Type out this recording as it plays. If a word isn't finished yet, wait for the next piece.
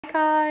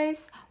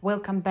guys,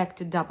 welcome back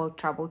to Double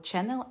Trouble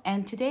channel,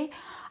 and today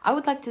I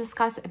would like to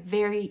discuss a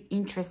very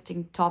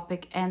interesting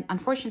topic, and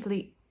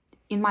unfortunately,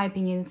 in my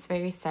opinion, it's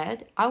very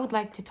sad. I would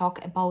like to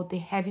talk about the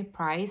heavy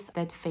price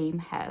that fame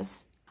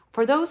has.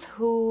 For those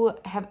who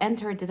have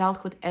entered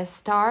adulthood as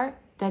star,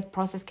 that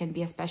process can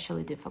be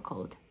especially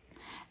difficult.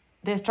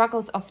 The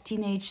struggles of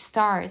teenage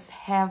stars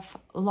have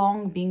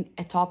long been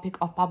a topic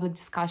of public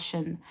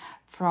discussion,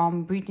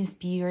 from Britney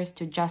Spears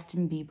to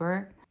Justin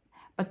Bieber.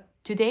 But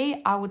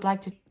today I would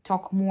like to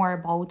talk more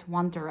about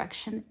One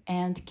Direction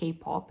and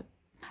K-pop,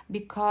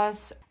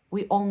 because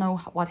we all know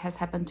what has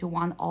happened to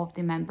one of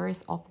the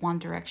members of One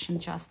Direction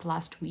just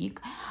last week.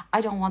 I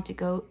don't want to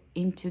go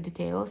into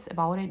details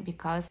about it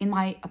because, in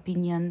my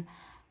opinion,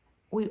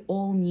 we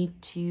all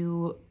need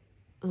to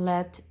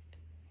let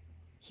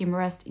him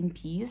rest in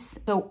peace.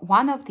 So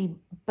one of the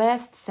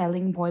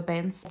best-selling boy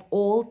bands of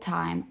all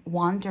time,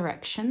 One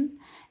Direction,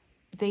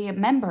 the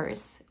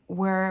members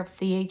were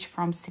the age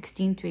from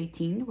 16 to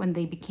 18 when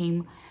they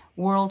became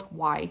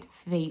worldwide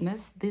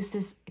famous. This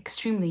is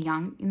extremely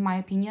young, in my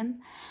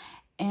opinion.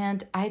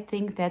 And I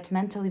think that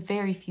mentally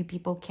very few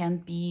people can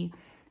be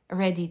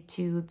ready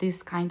to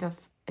this kind of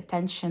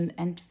attention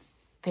and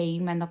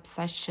fame and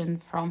obsession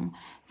from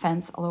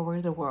fans all over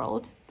the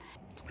world.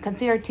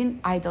 Considered teen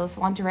idols,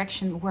 One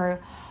Direction were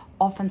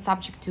often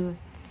subject to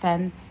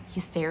fan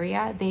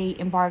hysteria. They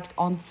embarked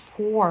on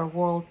 4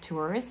 world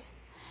tours,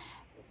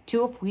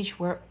 2 of which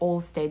were all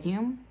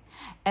stadium.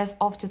 As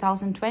of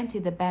 2020,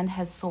 the band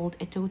has sold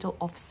a total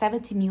of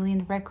 70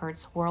 million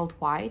records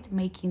worldwide,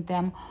 making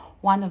them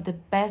one of the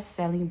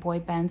best-selling boy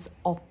bands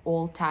of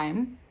all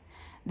time.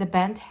 The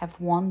band have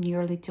won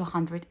nearly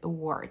 200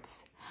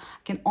 awards.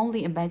 I can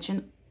only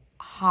imagine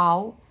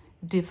how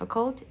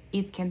difficult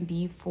it can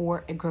be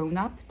for a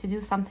grown-up to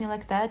do something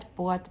like that,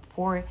 but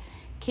for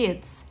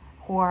kids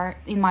who are,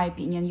 in my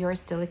opinion, you're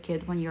still a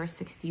kid when you're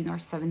 16 or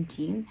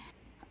 17,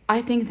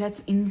 I think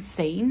that's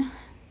insane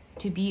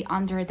to be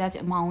under that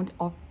amount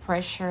of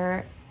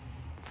pressure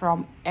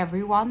from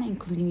everyone,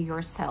 including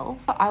yourself.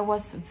 I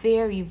was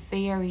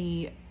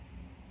very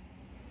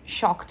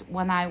shocked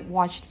when I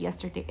watched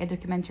yesterday a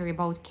documentary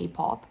about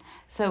K-pop.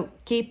 So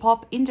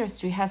K-pop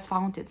industry has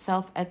found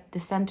itself at the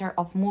center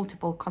of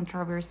multiple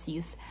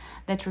controversies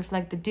that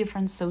reflect the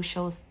different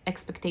social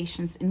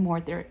expectations in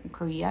modern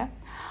Korea.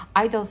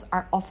 Idols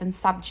are often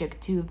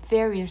subject to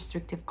very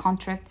restrictive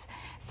contracts,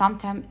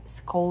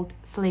 sometimes called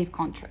slave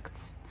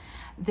contracts.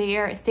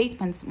 Their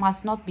statements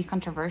must not be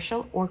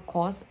controversial or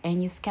cause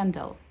any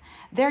scandal.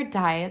 Their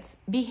diets,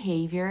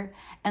 behavior,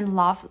 and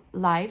love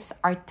lives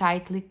are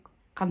tightly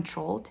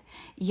controlled,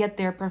 yet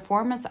their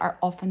performances are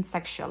often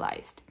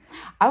sexualized.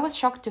 I was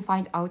shocked to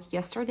find out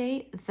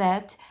yesterday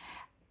that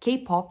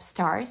K-pop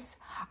stars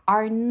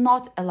are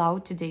not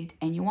allowed to date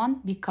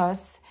anyone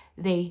because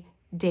they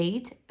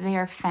date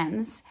their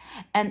fans,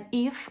 and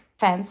if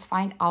fans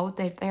find out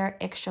that they're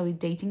actually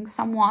dating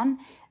someone,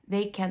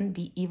 they can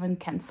be even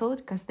cancelled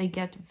because they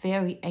get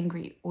very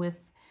angry with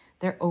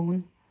their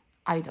own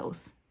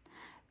idols.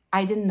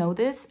 I didn't know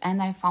this,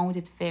 and I found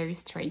it very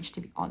strange,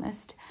 to be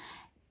honest.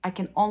 I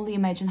can only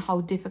imagine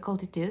how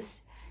difficult it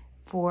is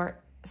for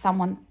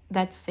someone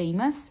that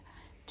famous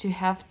to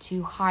have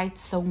to hide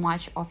so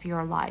much of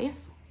your life.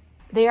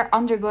 They are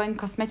undergoing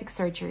cosmetic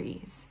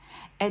surgeries,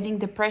 adding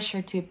the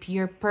pressure to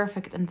appear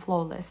perfect and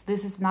flawless.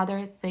 This is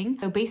another thing.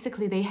 So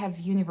basically they have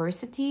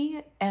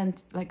university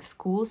and like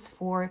schools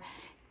for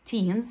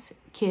teens,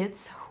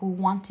 kids who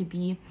want to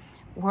be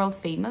world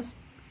famous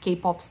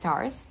K-pop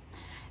stars.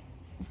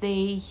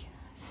 They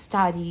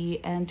study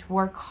and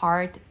work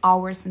hard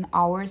hours and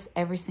hours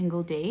every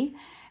single day,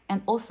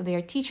 and also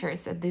their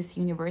teachers at this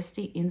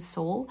university in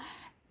Seoul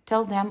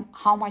tell them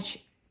how much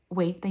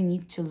weight they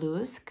need to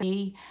lose.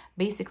 They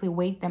basically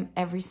weigh them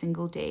every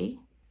single day.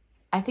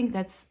 I think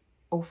that's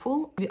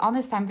awful. To be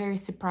honest, I'm very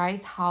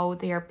surprised how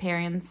their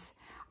parents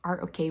are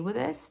okay with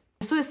this.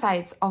 The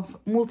suicides of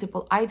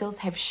multiple idols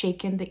have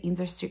shaken the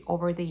industry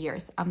over the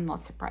years. I'm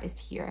not surprised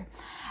here.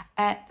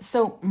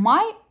 So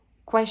my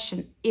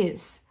question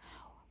is,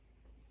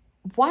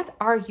 what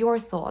are your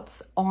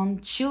thoughts on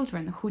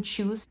children who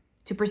choose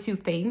to pursue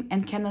fame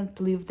and cannot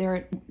live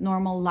their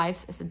normal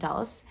lives as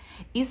adults?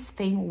 Is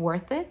fame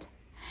worth it?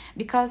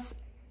 Because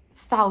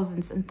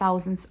thousands and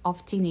thousands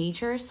of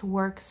teenagers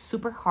work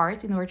super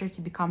hard in order to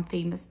become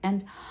famous,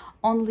 and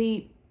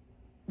only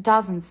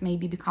dozens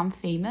maybe become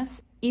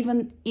famous.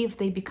 Even if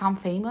they become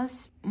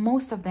famous,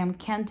 most of them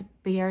can't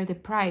bear the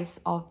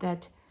price of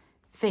that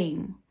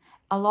fame.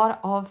 A lot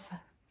of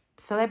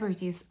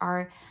celebrities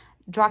are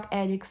drug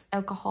addicts,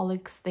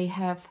 alcoholics, they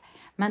have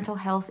mental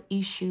health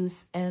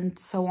issues and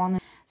so on.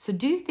 So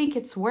do you think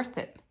it's worth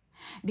it?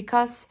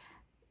 Because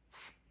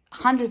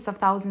hundreds of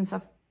thousands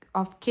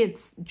of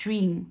kids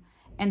dream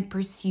and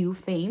pursue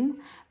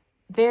fame.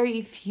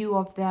 Very few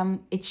of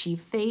them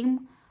achieve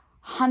fame.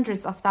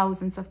 Hundreds of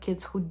thousands of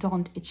kids who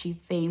don't achieve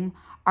fame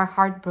are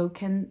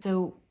heartbroken.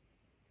 So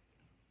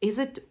is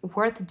it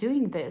worth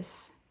doing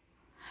this?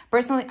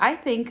 Personally, I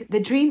think the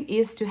dream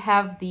is to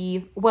have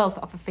the wealth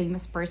of a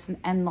famous person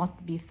and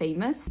not be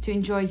famous, to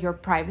enjoy your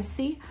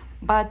privacy.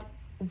 But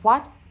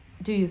what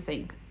do you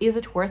think? Is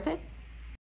it worth it?